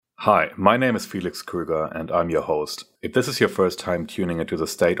Hi, my name is Felix Krüger and I'm your host. If this is your first time tuning into the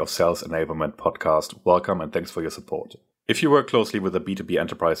State of Sales Enablement podcast, welcome and thanks for your support. If you work closely with the B2B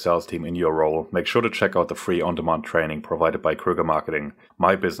enterprise sales team in your role, make sure to check out the free on-demand training provided by Krüger Marketing,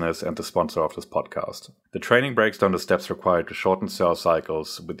 my business and the sponsor of this podcast. The training breaks down the steps required to shorten sales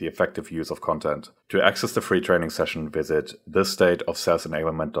cycles with the effective use of content. To access the free training session, visit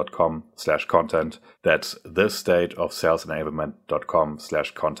thisstateofsalesenablement.com/content. That's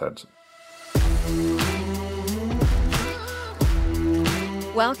thisstateofsalesenablement.com/content.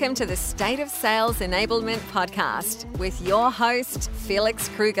 Welcome to the State of Sales Enablement podcast with your host, Felix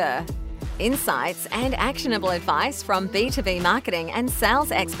Krüger. Insights and actionable advice from B2B marketing and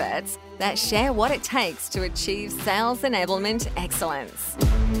sales experts that share what it takes to achieve sales enablement excellence.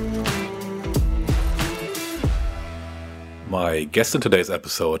 My guest in today's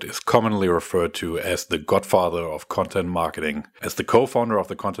episode is commonly referred to as the godfather of content marketing. As the co-founder of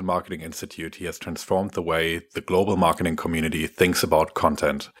the Content Marketing Institute, he has transformed the way the global marketing community thinks about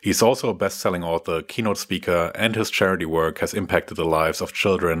content. He's also a best-selling author, keynote speaker, and his charity work has impacted the lives of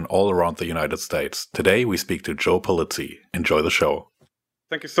children all around the United States. Today, we speak to Joe Pulizzi. Enjoy the show.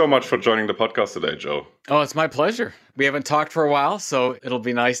 Thank you so much for joining the podcast today, Joe. Oh, it's my pleasure. We haven't talked for a while, so it'll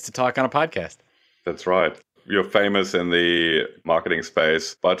be nice to talk on a podcast. That's right. You're famous in the marketing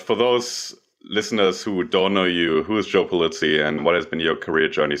space, but for those listeners who don't know you, who is Joe Pulizzi and what has been your career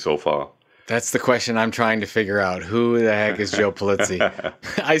journey so far? That's the question I'm trying to figure out. Who the heck is Joe Pulizzi?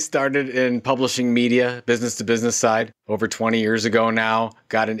 I started in publishing media, business to business side, over 20 years ago now.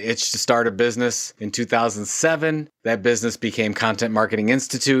 Got an itch to start a business in 2007. That business became Content Marketing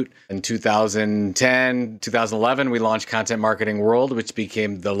Institute. In 2010, 2011, we launched Content Marketing World, which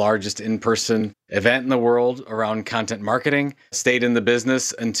became the largest in-person event in the world around content marketing. Stayed in the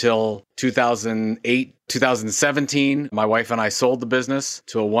business until 2008, 2017. My wife and I sold the business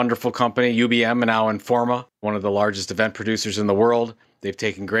to a wonderful company, UBM, and now Informa, one of the largest event producers in the world. They've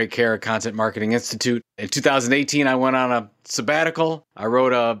taken great care of Content Marketing Institute. In 2018, I went on a sabbatical. I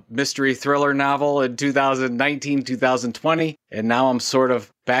wrote a mystery thriller novel in 2019, 2020, and now I'm sort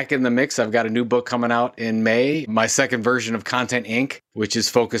of back in the mix. I've got a new book coming out in May, my second version of Content Inc., which is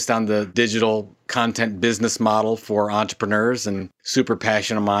focused on the digital content business model for entrepreneurs and super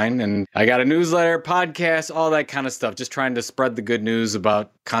passion of mine. And I got a newsletter, podcast, all that kind of stuff, just trying to spread the good news about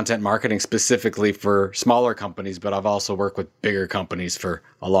content marketing specifically for smaller companies, but I've also worked with bigger companies for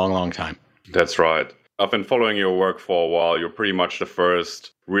a long, long time. That's right. I've been following your work for a while. You're pretty much the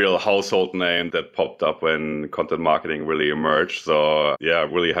first real household name that popped up when content marketing really emerged. So yeah,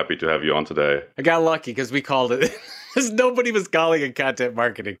 really happy to have you on today. I got lucky because we called it, because nobody was calling it content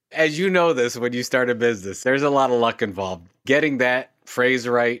marketing. As you know this, when you start a business, there's a lot of luck involved. Getting that phrase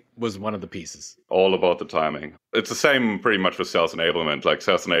right was one of the pieces. All about the timing. It's the same pretty much with sales enablement. Like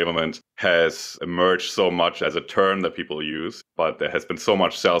sales enablement has emerged so much as a term that people use, but there has been so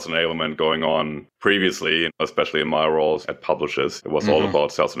much sales enablement going on previously, especially in my roles at publishers. It was all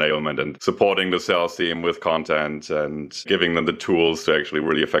about sales enablement and supporting the sales team with content and giving them the tools to actually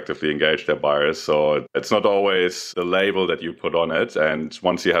really effectively engage their buyers. So it's not always the label that you put on it. And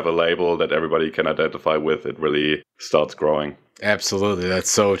once you have a label that everybody can identify with, it really starts growing. Absolutely. That's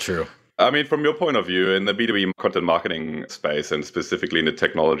so true. I mean, from your point of view, in the B2B content marketing space and specifically in the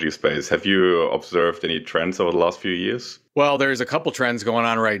technology space, have you observed any trends over the last few years? Well, there's a couple trends going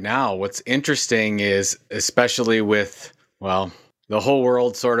on right now. What's interesting is, especially with, the whole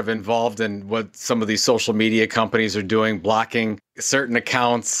world sort of involved in what some of these social media companies are doing, blocking certain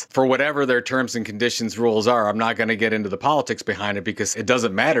accounts for whatever their terms and conditions rules are. I'm not going to get into the politics behind it because it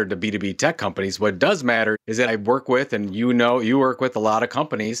doesn't matter to B2B tech companies. What does matter is that I work with, and you work with a lot of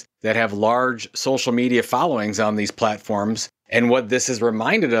companies that have large social media followings on these platforms. And what this has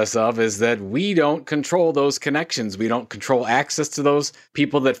reminded us of is that we don't control those connections. We don't control access to those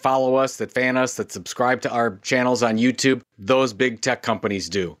people that follow us, that fan us, that subscribe to our channels on YouTube. Those big tech companies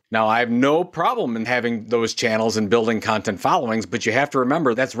do. Now, I have no problem in having those channels and building content followings, but you have to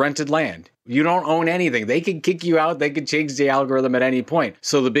remember that's rented land. You don't own anything. They can kick you out. They can change the algorithm at any point.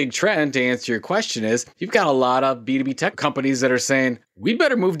 So the big trend, to answer your question, is you've got a lot of B2B tech companies that are saying, we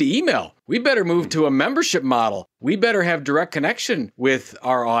better move to email. We better move to a membership model. We better have direct connection with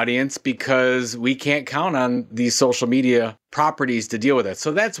our audience because we can't count on these social media properties to deal with it.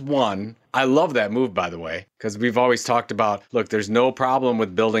 So that's one. I love that move, by the way, because we've always talked about, look, there's no problem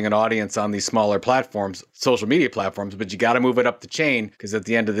with building an audience on these smaller platforms, social media platforms, but you got to move it up the chain because at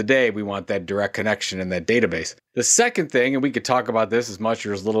the end of the day, we want that direct connection in that database. The second thing, and we could talk about this as much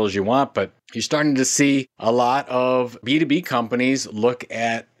or as little as you want, but you're starting to see a lot of B2B companies look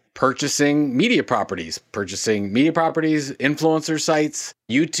at purchasing media properties, influencer sites,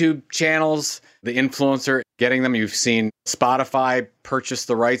 YouTube channels, the influencer getting them. You've seen Spotify purchase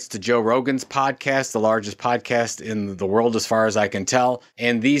the rights to Joe Rogan's podcast, the largest podcast in the world as far as I can tell.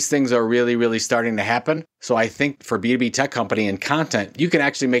 And these things are really, really starting to happen. So I think for B2B tech company and content, you can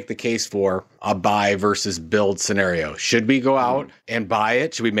actually make the case for a buy versus build scenario. Should we go out and buy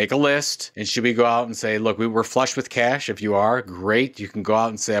it? Should we make a list? And should we go out and say, look, we were flush with cash? If you are, great. You can go out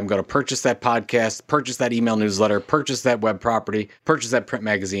and say, I'm going to purchase that podcast, purchase that email newsletter, purchase that web property, purchase that print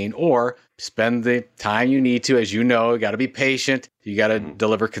magazine, or spend the time you need to. As you know, you got to be patient. You got to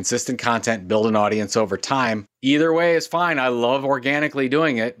deliver consistent content, build an audience over time. Either way is fine. I love organically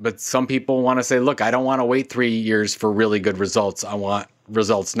doing it, but some people want to say, look, I don't want to wait 3 years for really good results. I want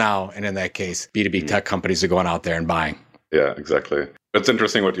results now. And in that case, B2B tech companies are going out there and buying. Yeah, exactly. It's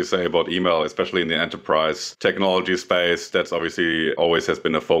interesting what you say about email, especially in the enterprise technology space. That's obviously always has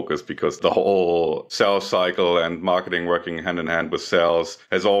been a focus because the whole sales cycle and marketing working hand in hand with sales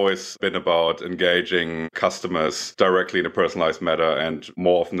has always been about engaging customers directly in a personalized manner and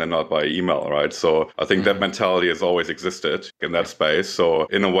more often than not by email, right? So I think that mentality has always existed in that space. So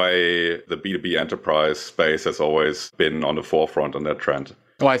in a way, the B2B enterprise space has always been on the forefront on that trend.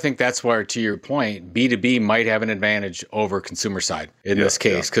 Well, I think that's where, to your point, B2B might have an advantage over consumer side in this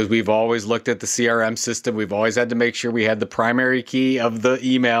case, because we've always looked at the CRM system. We've always had to make sure we had the primary key of the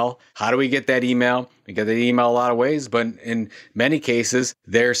email. How do we get that email? We get that email a lot of ways, but in many cases,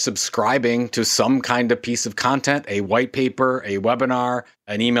 they're subscribing to some kind of piece of content, a white paper, a webinar,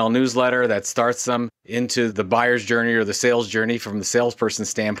 an email newsletter that starts them into the buyer's journey or the sales journey from the salesperson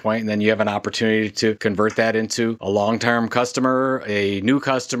standpoint. And then you have an opportunity to convert that into a long-term customer, a new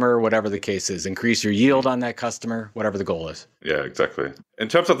customer, whatever the case is. Increase your yield on that customer, whatever the goal is. Yeah, exactly. In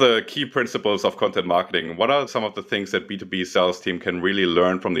terms of the key principles of content marketing, what are some of the things that B2B sales team can really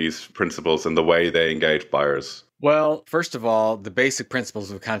learn from these principles in the way they engage buyers? Well, first of all, the basic principles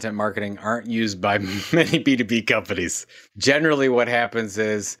of content marketing aren't used by many B2B companies. Generally, what happens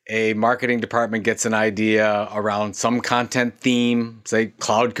is a marketing department gets an idea around some content theme, say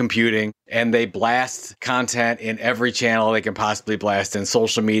cloud computing, and they blast content in every channel they can possibly blast in,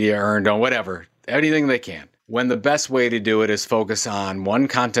 social media, earned on, whatever, anything they can. When the best way to do it is focus on one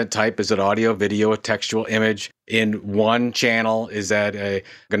content type. Is it audio, video, a textual image? In one channel, is that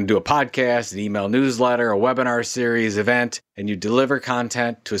going to do a podcast, an email newsletter, a webinar series, event, and you deliver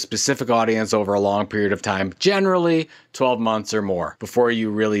content to a specific audience over a long period of time, generally 12 months or more, before you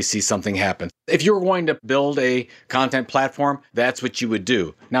really see something happen. If you're going to build a content platform, that's what you would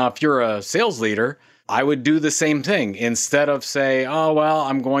do. Now, if you're a sales leader, I would do the same thing. Instead of say, oh, well,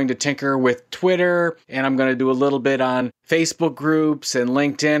 I'm going to tinker with Twitter and I'm going to do a little bit on Facebook groups and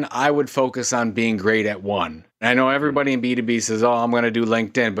LinkedIn, I would focus on being great at one. I know everybody in B2B says, oh, I'm going to do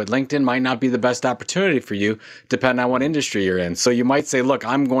LinkedIn, but LinkedIn might not be the best opportunity for you depending on what industry you're in. So you might say, look,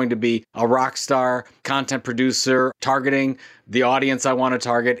 I'm going to be a rock star content producer targeting the audience I want to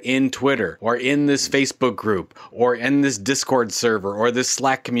target in Twitter or in this Facebook group or in this Discord server or this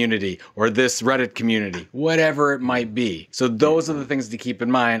Slack community or this Reddit community, whatever it might be. So those are the things to keep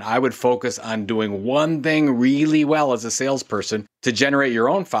in mind. I would focus on doing one thing really well as a salesperson to generate your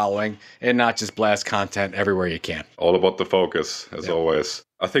own following and not just blast content everywhere you can. All about the focus, as always.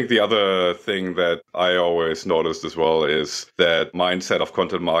 I think the other thing that I always noticed as well is that mindset of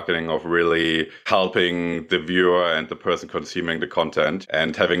content marketing of really helping the viewer and the person consuming the content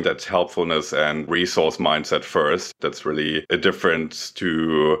and having that helpfulness and resource mindset first. That's really a difference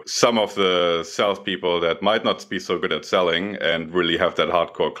to some of the salespeople that might not be so good at selling and really have that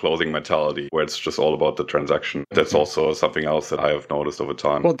hardcore closing mentality where it's just all about the transaction. That's also something else that I have noticed over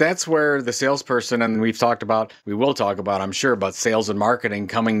time. Well, that's where the salesperson, and we will talk about, I'm sure, about sales and marketing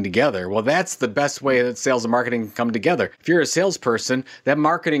coming together. Well, that's the best way that sales and marketing come together. If you're a salesperson, that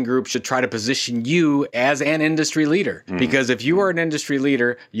marketing group should try to position you as an industry leader. Because if you are an industry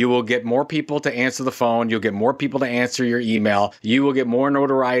leader, you will get more people to answer the phone. You'll get more people to answer your email. You will get more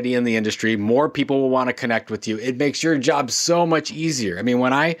notoriety in the industry. More people will want to connect with you. It makes your job so much easier. I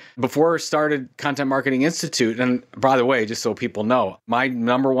mean, before I started Content Marketing Institute, and by the way, just so people know, my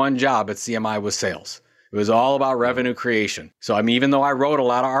number one job at CMI was sales. It was all about revenue creation. So even though I wrote a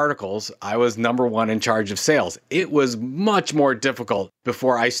lot of articles, I was number one in charge of sales. It was much more difficult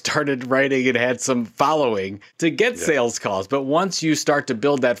before I started writing and had some following to get sales calls. But once you start to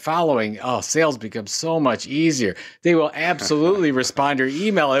build that following, sales becomes so much easier. They will absolutely respond to your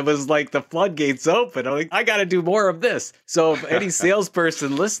email. It was like the floodgates open. I'm like, I got to do more of this. So if any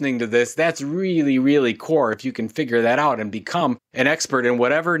salesperson listening to this, that's really, really core. If you can figure that out and become an expert in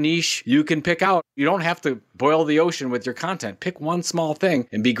whatever niche you can pick out. You don't have to boil the ocean with your content. Pick one small thing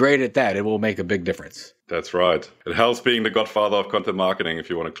and be great at that. It will make a big difference. That's right. It helps being the godfather of content marketing if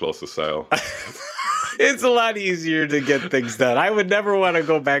you want to close the sale. It's a lot easier to get things done. I would never want to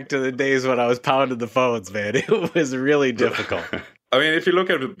go back to the days when I was pounding the phones, man. It was really difficult. I mean, if you look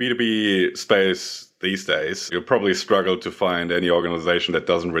at the B2B space these days, you'll probably struggle to find any organization that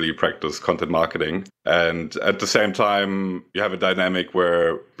doesn't really practice content marketing. And at the same time, you have a dynamic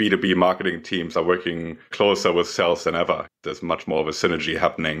where B2B marketing teams are working closer with sales than ever. There's much more of a synergy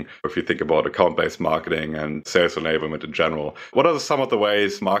happening if you think about account-based marketing and sales enablement in general. What are some of the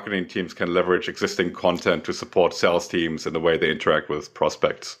ways marketing teams can leverage existing content to support sales teams in the way they interact with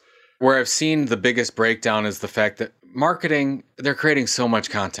prospects? Where I've seen the biggest breakdown is the fact that marketing, they're creating so much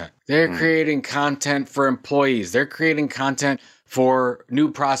content. They're creating content for employees. They're creating content for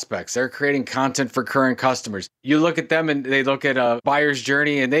new prospects. They're creating content for current customers. You look at them and they look at a buyer's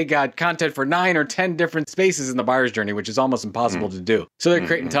journey and they got content for 9 or 10 different spaces in the buyer's journey, which is almost impossible to do. So they're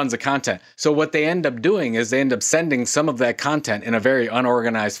creating tons of content. So what they end up doing is they end up sending some of that content in a very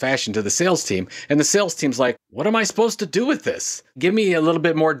unorganized fashion to the sales team. And the sales team's like, what am I supposed to do with this? Give me a little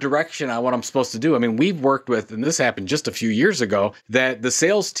bit more direction on what I'm supposed to do. I mean, we've worked with, and this happened just a few years ago, that the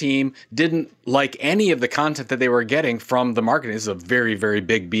sales team didn't like any of the content that they were getting from the marketing. This is a very, very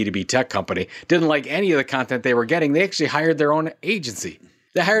big B2B tech company. Didn't like any of the content they were getting. They actually hired their own agency.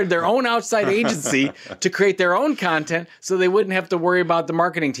 They hired their own outside agency to create their own content so they wouldn't have to worry about the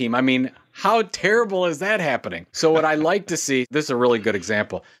marketing team. I mean, how terrible is that happening? So what I like to see, this is a really good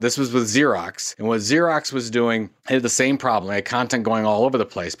example. This was with Xerox. And what Xerox was doing, they had the same problem. They had content going all over the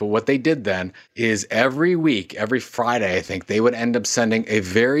place. But what they did then is every week, every Friday, I think, they would end up sending a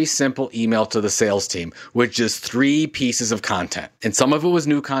very simple email to the sales team with just 3 pieces of content. And some of it was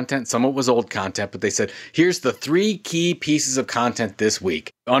new content, some of it was old content. But they said, here's the 3 key pieces of content this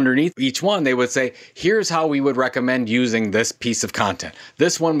week. Underneath each one, they would say, here's how we would recommend using this piece of content.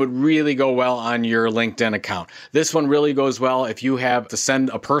 This one would really go well on your LinkedIn account. This one really goes well if you have to send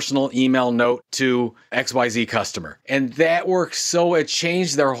a personal email note to XYZ customer. And that works so it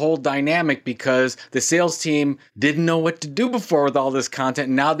changed their whole dynamic because the sales team didn't know what to do before with all this content.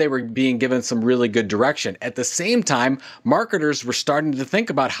 And now they were being given some really good direction. At the same time, marketers were starting to think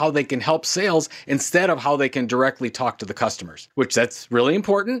about how they can help sales instead of how they can directly talk to the customers, which that's really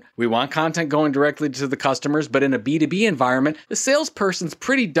important. We want content going directly to the customers, but in a B2B environment, the salesperson's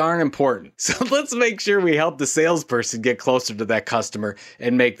pretty darn important. So let's make sure we help the salesperson get closer to that customer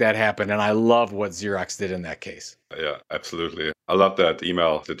and make that happen. And I love what Xerox did in that case. Yeah, absolutely. I love that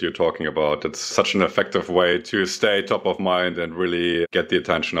email that you're talking about. It's such an effective way to stay top of mind and really get the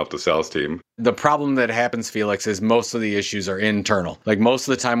attention of the sales team. The problem that happens, Felix, is most of the issues are internal. Like most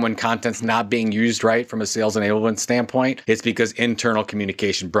of the time when content's not being used right from a sales enablement standpoint, it's because internal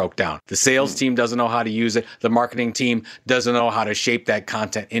communication broke down. The sales team doesn't know how to use it. The marketing team doesn't know how to shape that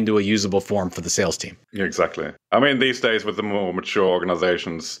content into a usable form for the sales team. Yeah, exactly. I mean, these days with the more mature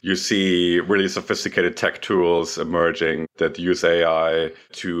organizations, you see really sophisticated tech tools emerging that use AI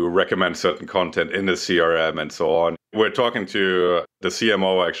to recommend certain content in the CRM and so on. We're talking to the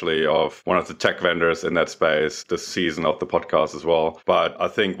CMO actually of one of the tech vendors in that space this season of the podcast as well. But I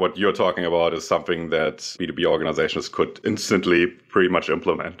think what you're talking about is something that B2B organizations could instantly pretty much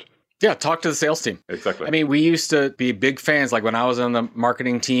implement. Yeah, talk to the sales team. Exactly. I mean, we used to be big fans. Like when I was on the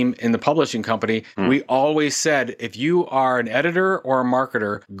marketing team in the publishing company, we always said, if you are an editor or a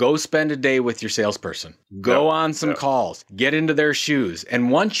marketer, go spend a day with your salesperson. Go on some calls. Get into their shoes.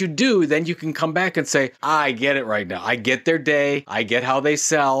 And once you do, then you can come back and say, I get it right now. I get their day. I get how they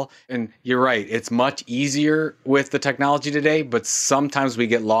sell. And you're right. It's much easier with the technology today, but sometimes we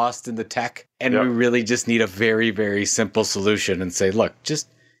get lost in the tech and we really just need a very, very simple solution and say, look, just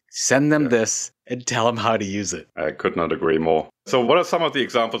send them this and tell them how to use it. I could not agree more. So what are some of the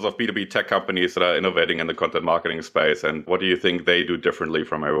examples of B2B tech companies that are innovating in the content marketing space? And what do you think they do differently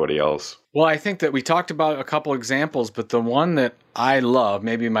from everybody else? Well, I think that we talked about a couple examples, but the one that I love,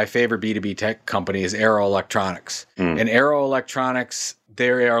 maybe my favorite B2B tech company, is Arrow Electronics. And Arrow Electronics, they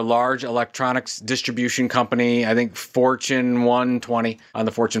are a large electronics distribution company, I think Fortune 120 on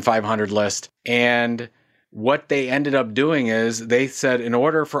the Fortune 500 list. And what they ended up doing is they said, in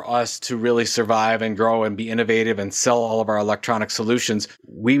order for us to really survive and grow and be innovative and sell all of our electronic solutions,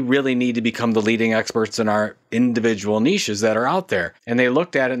 we really need to become the leading experts in our individual niches that are out there. And they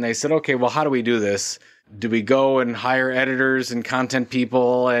looked at it and they said, okay, well, how do we do this? Do we go and hire editors and content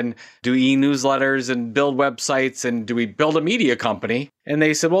people and do e-newsletters and build websites, and do we build a media company? And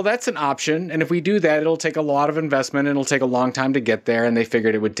they said, well, that's an option. And if we do that, it'll take a lot of investment and it'll take a long time to get there. And they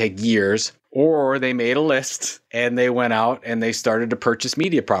figured it would take years. or they made a list and they went out and they started to purchase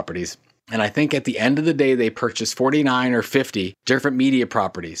media properties. And I think at the end of the day, they purchased 49 or 50 different media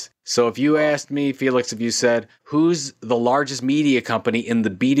properties. So if you asked me, Felix, if you said, who's the largest media company in the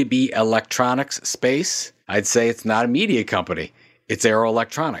B2B electronics space? I'd say it's not a media company. It's Arrow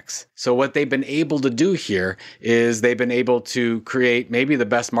Electronics. So what they've been able to do here is they've been able to create maybe the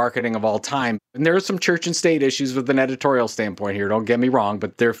best marketing of all time. And there are some church and state issues with an editorial standpoint here, don't get me wrong,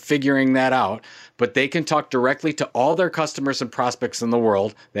 but they're figuring that out. But they can talk directly to all their customers and prospects in the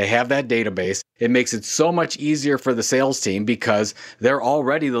world. They have that database. It makes it so much easier for the sales team because they're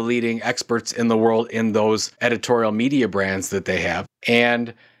already the leading experts in the world in those editorial media brands that they have.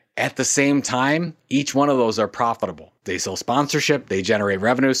 And at the same time, each one of those are profitable. They sell sponsorship, they generate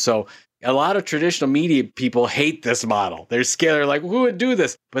revenue. So a lot of traditional media people hate this model. They're scared. They're like, who would do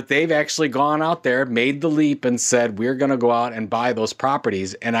this? But they've actually gone out there, made the leap and said, we're going to go out and buy those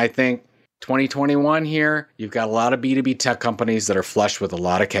properties. And I think 2021 here, you've got a lot of B2B tech companies that are flush with a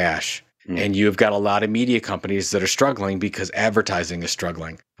lot of cash. And you've got a lot of media companies that are struggling because advertising is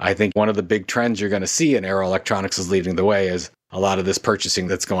struggling. I think one of the big trends you're going to see, and Arrow Electronics is leading the way, is a lot of this purchasing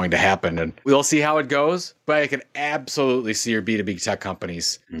that's going to happen. And we'll see how it goes, but I can absolutely see your B2B tech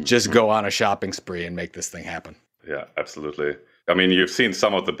companies just go on a shopping spree and make this thing happen. Yeah, absolutely. I mean, you've seen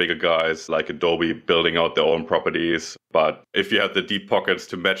some of the bigger guys like Adobe building out their own properties. But if you have the deep pockets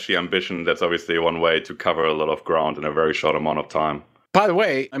to match the ambition, that's obviously one way to cover a lot of ground in a very short amount of time. By the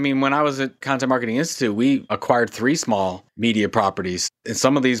way, I mean, when I was at Content Marketing Institute, we acquired 3 small media properties, and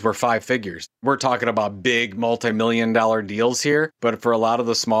some of these were 5 figures. We're talking about big multi-million-dollar deals here, but for a lot of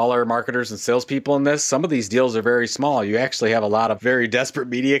the smaller marketers and salespeople in this, some of these deals are very small. You actually have a lot of very desperate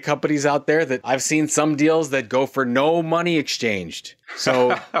media companies out there that I've seen some deals that go for no money exchanged.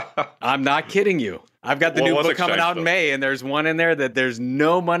 So I'm not kidding you. I've got the new book coming out in May, and there's one in there that there's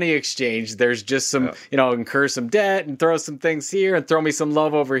no money exchange. There's just some, incur some debt and throw some things here and throw me some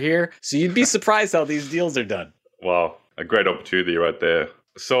love over here. So you'd be surprised how these deals are done. Wow, a great opportunity right there.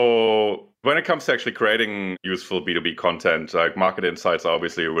 So when it comes to actually creating useful B2B content, like market insights are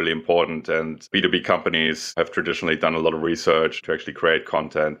obviously really important, and B2B companies have traditionally done a lot of research to actually create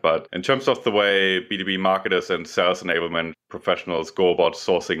content. But in terms of the way B2B marketers and sales enablement professionals go about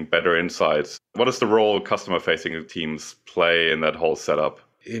sourcing better insights, what is the role customer-facing teams play in that whole setup?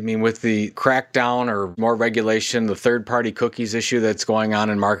 I mean, with the crackdown or more regulation, the third-party cookies issue that's going on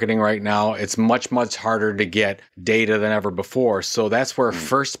in marketing right now, it's much, much harder to get data than ever before. So that's where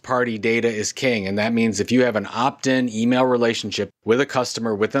first-party data is king. And that means if you have an opt-in email relationship with a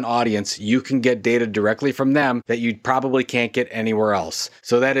customer, with an audience, you can get data directly from them that you probably can't get anywhere else.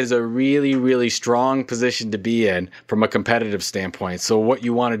 So that is a really, really strong position to be in from a competitive standpoint. So what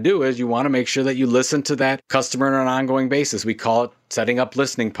you want to do is you want to make sure that you listen to that customer on an ongoing basis. We call it setting up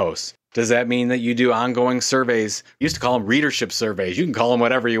listening posts. Does that mean that you do ongoing surveys? We used to call them readership surveys. You can call them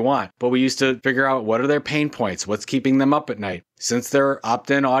whatever you want. But we used to figure out what are their pain points? What's keeping them up at night? Since they're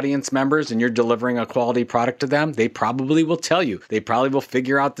opt-in audience members and you're delivering a quality product to them, they probably will tell you. They probably will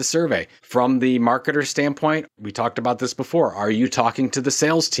figure out the survey. From the marketer standpoint, we talked about this before. Are you talking to the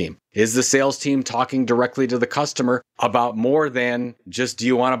sales team? Is the sales team talking directly to the customer about more than just, do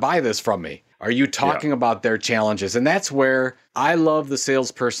you want to buy this from me? Are you talking about their challenges? And that's where I love the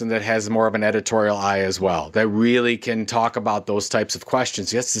salesperson that has more of an editorial eye as well, that really can talk about those types of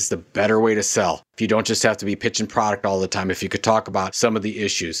questions. Yes, it's the better way to sell. If you don't just have to be pitching product all the time, if you could talk about some of the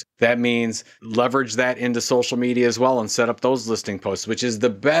issues. That means leverage that into social media as well and set up those listing posts, which is the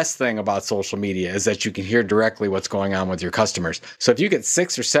best thing about social media, is that you can hear directly what's going on with your customers. So if you get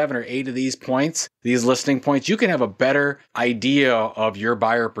 6 or 7 or 8 of these points, these listing points, you can have a better idea of your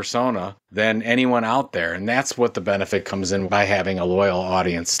buyer persona than anyone out there. And that's what the benefit comes in by having a loyal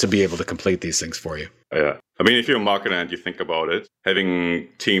audience to be able to complete these things for you. Yeah. I mean, if you're a marketer and you think about it, having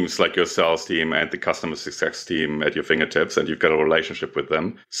teams like your sales team and the customer success team at your fingertips and you've got a relationship with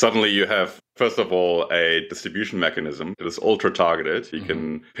them, suddenly you have, first of all, a distribution mechanism that is ultra targeted. You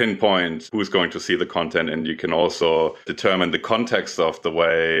can pinpoint who's going to see the content, and you can also determine the context of the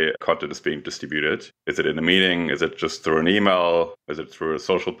way content is being distributed. Is it in a meeting? Is it just through an email? Is it through a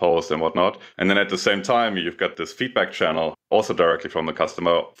social post and whatnot? And then at the same time, you've got this feedback channel also directly from the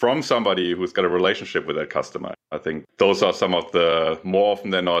customer, from somebody who's got a relationship with that customer. I think those are some of the more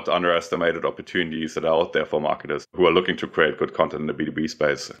often than not underestimated opportunities that are out there for marketers who are looking to create good content in the B2B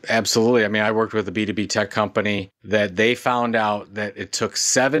space. Absolutely. I mean, I worked with a B2B tech company that they found out that it took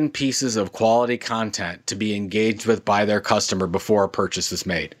 7 pieces of quality content to be engaged with by their customer before a purchase is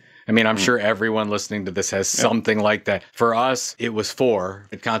made. I mean, I'm sure everyone listening to this has something like that. For us, it was 4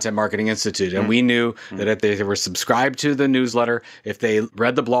 at Content Marketing Institute. And we knew that if they were subscribed to the newsletter, if they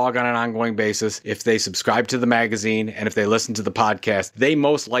read the blog on an ongoing basis, if they subscribed to the magazine, and if they listened to the podcast, they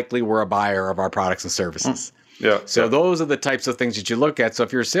most likely were a buyer of our products and services. So those are the types of things that you look at. So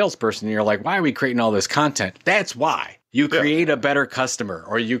if you're a salesperson and you're like, why are we creating all this content? That's why. You create a better customer,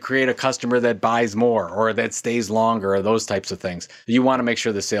 or you create a customer that buys more or that stays longer, or those types of things. You want to make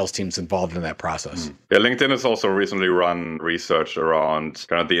sure the sales team's involved in that process. Yeah, LinkedIn has also recently run research around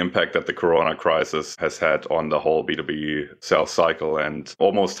kind of the impact that the Corona crisis has had on the whole B2B sales cycle. And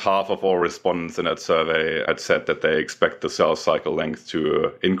almost half of all respondents in that survey had said that they expect the sales cycle length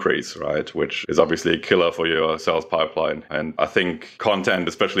to increase, right? Which is obviously a killer for your sales pipeline. And I think content,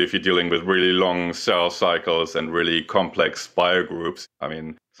 especially if you're dealing with really long sales cycles and really complex buyer groups. I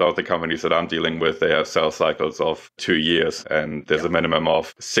mean, some of the companies that I'm dealing with, they have sales cycles of 2 years, and there's a minimum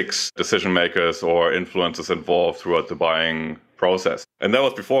of 6 decision makers or influencers involved throughout the buying process. And that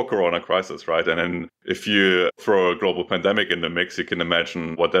was before Corona crisis, right? And then if you throw a global pandemic in the mix, you can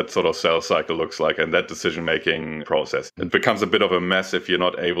imagine what that sort of sales cycle looks like and that decision-making process. It becomes a bit of a mess if you're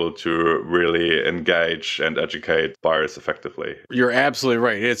not able to really engage and educate buyers effectively. You're absolutely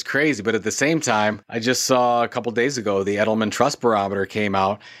right. It's crazy. But at the same time, I just saw a couple days ago, the Edelman Trust Barometer came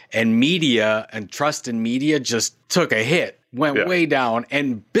out, and media and trust in media just took a hit, went way down,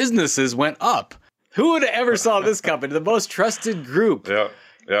 and businesses went up. Who would have ever saw this company? The most trusted group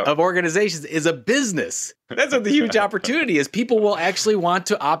of organizations is a business. That's what the huge opportunity is. People will actually want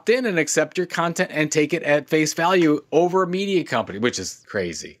to opt in and accept your content and take it at face value over a media company, which is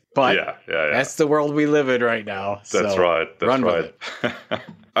crazy. But that's the world we live in right now. That's so right. That's run right. with it.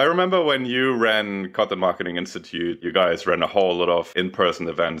 I remember when you ran Content Marketing Institute, you guys ran a whole lot of in-person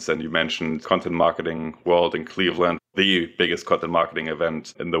events, and you mentioned Content Marketing World in Cleveland, the biggest content marketing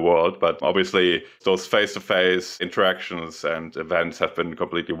event in the world. But obviously, those face-to-face interactions and events have been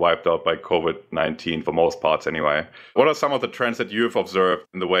completely wiped out by COVID-19 for most parts anyway. What are some of the trends that you've observed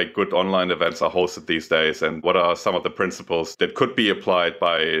in the way good online events are hosted these days? And what are some of the principles that could be applied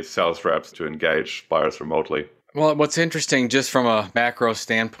by sales reps to engage buyers remotely? Well, what's interesting, just from a macro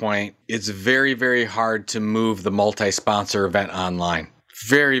standpoint, it's very, very hard to move the multi-sponsor event online.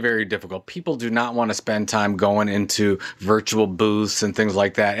 Very, very difficult. People do not want to spend time going into virtual booths and things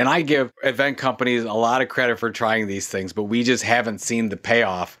like that. And I give event companies a lot of credit for trying these things, but we just haven't seen the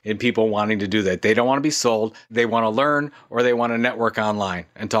payoff in people wanting to do that. They don't want to be sold. They want to learn, or they want to network online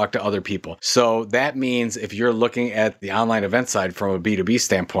and talk to other people. So that means if you're looking at the online event side from a B2B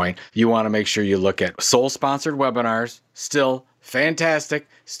standpoint, you want to make sure you look at sole-sponsored webinars, still fantastic,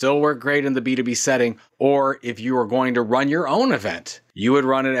 still work great in the B2B setting. Or if you are going to run your own event, you would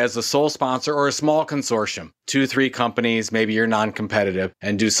run it as a sole sponsor or a small consortium, 2-3 companies, maybe you're non-competitive,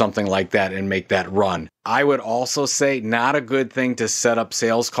 and do something like that and make that run. I would also say not a good thing to set up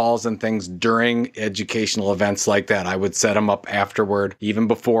sales calls and things during educational events like that. I would set them up afterward, even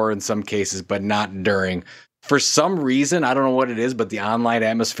before in some cases, but not during. For some reason, I don't know what it is, but the online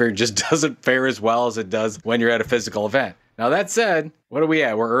atmosphere just doesn't fare as well as it does when you're at a physical event. Now, that said, what are we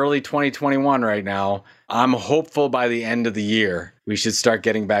at? We're early 2021 right now. I'm hopeful by the end of the year, we should start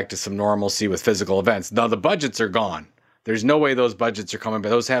getting back to some normalcy with physical events. Now, the budgets are gone. There's no way those budgets are coming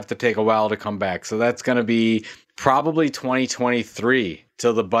back. Those have to take a while to come back. So that's going to be probably 2023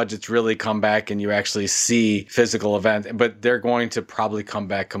 till the budgets really come back and you actually see physical events. But they're going to probably come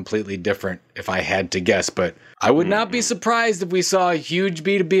back completely different if I had to guess. But I would not be surprised if we saw huge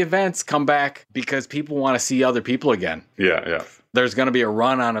B2B events come back because people want to see other people again. Yeah. There's going to be a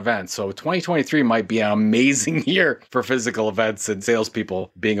run on events. So 2023 might be an amazing year for physical events and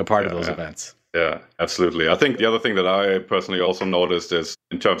salespeople being a part of those events. Yeah, absolutely. I think the other thing that I personally also noticed is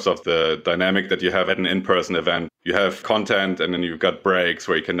in terms of the dynamic that you have at an in-person event, you have content and then you've got breaks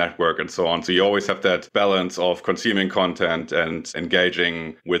where you can network and so on. So you always have that balance of consuming content and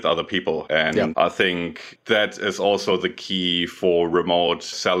engaging with other people. And I think that is also the key for remote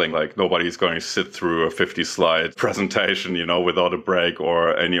selling. Like nobody's going to sit through a 50-slide presentation, without a break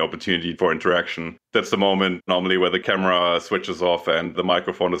or any opportunity for interaction. That's the moment normally where the camera switches off and the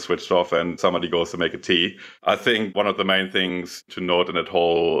microphone is switched off and somebody goes to make a tea. I think one of the main things to note in that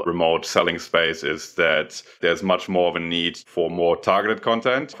whole remote selling space is that there's much more of a need for more targeted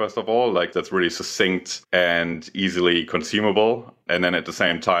content, first of all, like that's really succinct and easily consumable. And then at the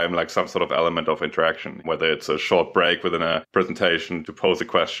same time, like some sort of element of interaction, whether it's a short break within a presentation to pose a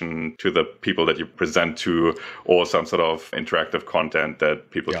question to the people that you present to, or some sort of interactive content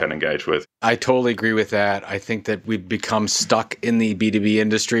that people can engage with. I totally agree with that. I think that we've become stuck in the B2B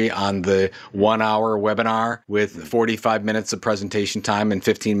industry on the 1 hour webinar with 45 minutes of presentation time and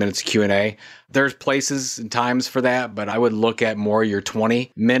 15 minutes Q&A. There's places and times for that, but I would look at more your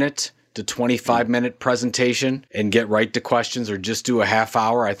 20-minute to 25-minute presentation and get right to questions, or just do a half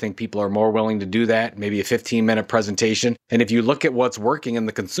hour. I think people are more willing to do that, maybe a 15-minute presentation. And if you look at what's working in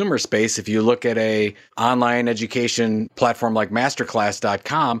the consumer space, if you look at a online education platform like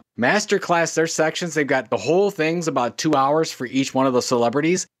masterclass.com, Masterclass, their sections, they've got the whole thing's about 2 hours for each one of the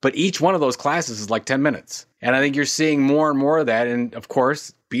celebrities, but each one of those classes is like 10 minutes. And I think you're seeing more and more of that. And of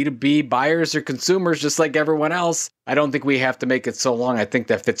course, B2B buyers or consumers, just like everyone else, I don't think we have to make it so long. I think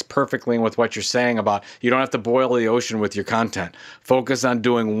that fits perfectly with what you're saying about you don't have to boil the ocean with your content. Focus on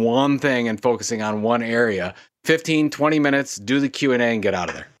doing one thing and focusing on one area. 15, 20 minutes, do the Q&A and get out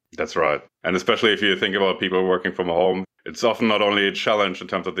of there. That's right. And especially if you think about people working from home, it's often not only a challenge in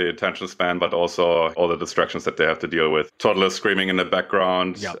terms of the attention span, but also all the distractions that they have to deal with. Toddlers screaming in the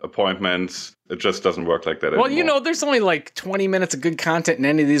background, appointments. It just doesn't work like that anymore. Well, there's only like 20 minutes of good content in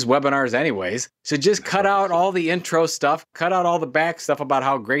any of these webinars anyways. So just cut out all the intro stuff, cut out all the back stuff about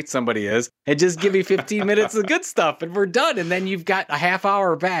how great somebody is, and just give me 15 minutes of good stuff, and we're done. And then you've got a half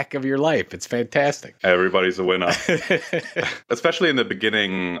hour back of your life. It's fantastic. Everybody's a winner. Especially in the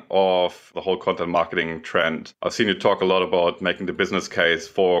beginning of the whole content marketing trend. I've seen you talk a lot about making the business case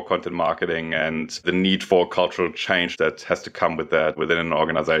for content marketing and the need for cultural change that has to come with that within an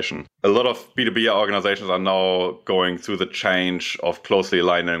organization. A lot of B2B organizations are now going through the change of closely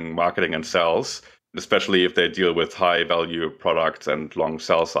aligning marketing and sales, especially if they deal with high value products and long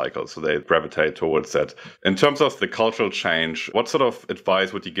sales cycles. So they gravitate towards that. In terms of the cultural change, what sort of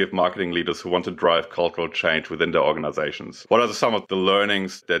advice would you give marketing leaders who want to drive cultural change within their organizations? What are some of the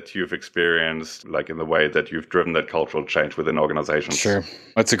learnings that you've experienced, like in the way that you've driven that cultural change within organizations? Sure.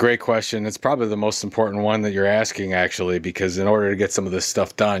 That's a great question. It's probably the most important one that you're asking, actually, because in order to get some of this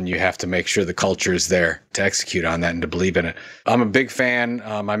stuff done, you have to make sure the culture is there to execute on that and to believe in it. I'm a big fan.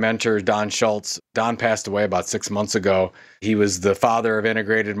 My mentor, Don Schultz, Don passed away about 6 months ago. He was the father of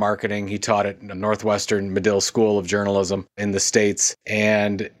integrated marketing. He taught at Northwestern Medill School of Journalism in the States.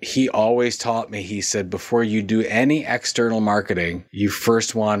 And he always taught me, he said, before you do any external marketing, you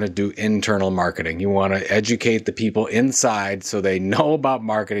first want to do internal marketing. You want to educate the people inside so they know about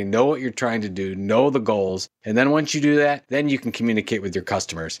marketing, know what you're trying to do, know the goals. And then once you do that, then you can communicate with your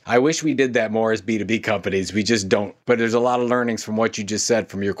customers. I wish we did that more as B2B companies. We just don't. But there's a lot of learnings from what you just said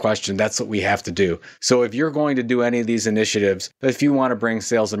from your question. That's what we have to do. So if you're going to do any of these initiatives, if you want to bring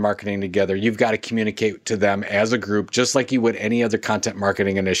sales and marketing together, you've got to communicate to them as a group, just like you would any other content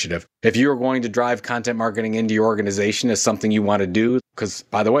marketing initiative. If you're going to drive content marketing into your organization as something you want to do, because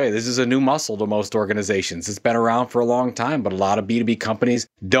by the way, this is a new muscle to most organizations. It's been around for a long time, but a lot of B2B companies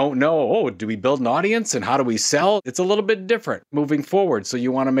don't know, do we build an audience and how do we sell? It's a little bit different moving forward. So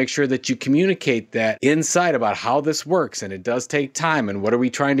you want to make sure that you communicate that inside about how this works. And it does take time. And what are we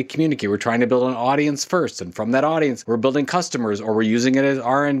trying to communicate? We're trying to build an audience first. And from that audience, we're building customers, or we're using it as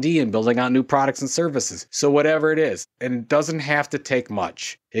R&D and building out new products and services. So whatever it is, and it doesn't have to take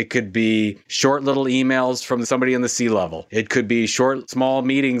much. It could be short little emails from somebody in the C-level. It could be short, small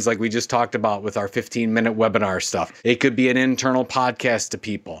meetings like we just talked about with our 15-minute webinar stuff. It could be an internal podcast to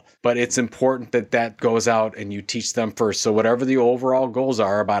people. But it's important that that goes out and you teach them first. So whatever the overall goals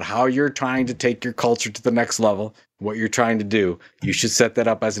are about how you're trying to take your culture to the next level, what you're trying to do, you should set that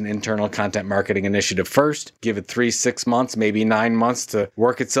up as an internal content marketing initiative first. Give it 3-6 months, maybe 9 months to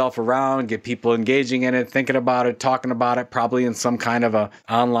work itself around, get people engaging in it, thinking about it, talking about it, probably in some kind of a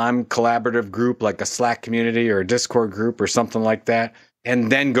online collaborative group like a Slack community or a Discord group or something like that,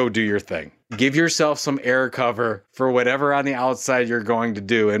 and then go do your thing. Give yourself some air cover for whatever on the outside you're going to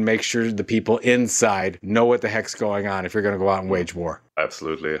do, and make sure the people inside know what the heck's going on if you're going to go out and wage war.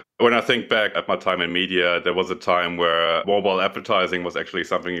 Absolutely. When I think back at my time in media, there was a time where mobile advertising was actually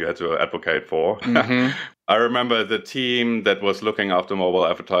something you had to advocate for. Mm-hmm. I remember the team that was looking after mobile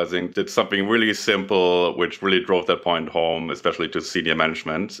advertising did something really simple, which really drove that point home, especially to senior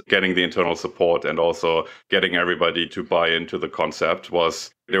management. Getting the internal support and also getting everybody to buy into the concept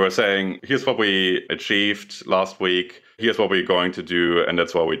was they were saying, here's what we achieved last week. Here's what we're going to do, and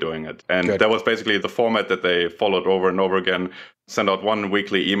that's why we're doing it. And That was basically the format that they followed over and over again send out one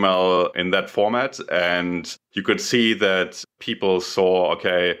weekly email in that format, and you could see that people saw,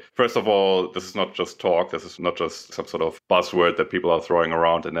 okay, first of all, this is not just talk. This is not just some sort of buzzword that people are throwing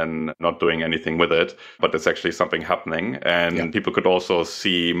around and then not doing anything with it, but it's actually something happening. And people could also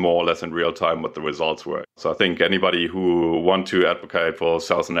see more or less in real time what the results were. So I think anybody who want to advocate for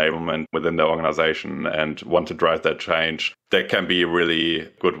sales enablement within their organization and want to drive that change, that can be a really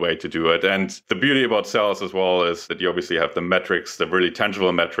good way to do it. And the beauty about sales as well is that you obviously have the metrics, the really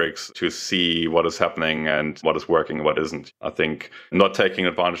tangible metrics to see what is happening and what is working and what isn't. I think not taking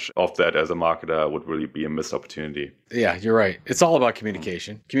advantage of that as a marketer would really be a missed opportunity. Yeah, you're right. It's all about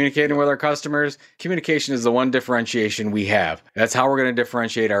communication. Communicating with our customers. Communication is the one differentiation we have. That's how we're going to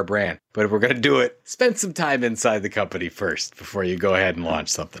differentiate our brand. But if we're going to do it, spend some time inside the company first before you go ahead and launch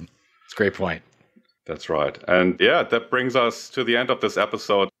something. It's a great point. That's right. And yeah, that brings us to the end of this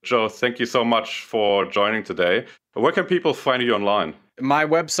episode. Joe, thank you so much for joining today. Where can people find you online? My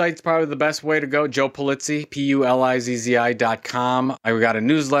website's probably the best way to go, Joe Pulizzi, Pulizzi.com. I've got a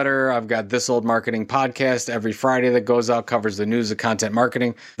newsletter. I've got This Old Marketing podcast every Friday that goes out, covers the news of content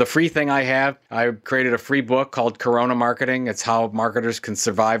marketing. The free thing I have, I created a free book called Corona Marketing. It's how marketers can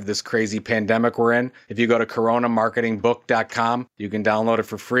survive this crazy pandemic we're in. If you go to coronamarketingbook.com, you can download it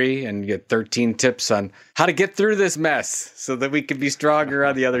for free and get 13 tips on how to get through this mess so that we can be stronger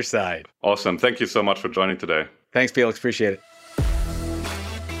on the other side. Awesome. Thank you so much for joining today. Thanks, Felix. Appreciate it.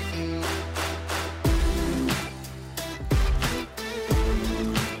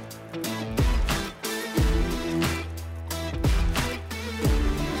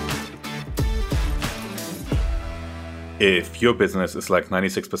 If your business is like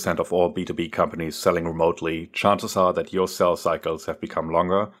 96% of all B2B companies selling remotely, chances are that your sales cycles have become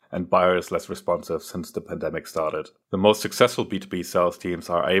longer and buyers less responsive since the pandemic started. The most successful B2B sales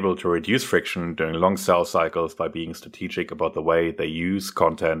teams are able to reduce friction during long sales cycles by being strategic about the way they use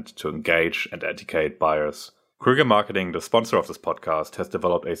content to engage and educate buyers. Kruger Marketing, the sponsor of this podcast, has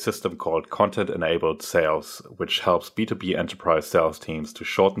developed a system called Content-Enabled Sales, which helps B2B enterprise sales teams to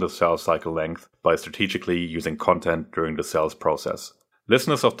shorten the sales cycle length by strategically using content during the sales process.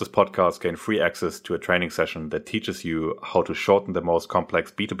 Listeners of this podcast gain free access to a training session that teaches you how to shorten the most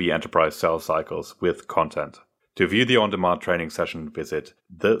complex B2B enterprise sales cycles with content. To view the on-demand training session, visit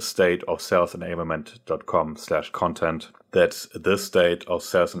thestateofsalesenablement.com/content. That's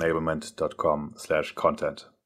thestateofsalesenablement.com/content.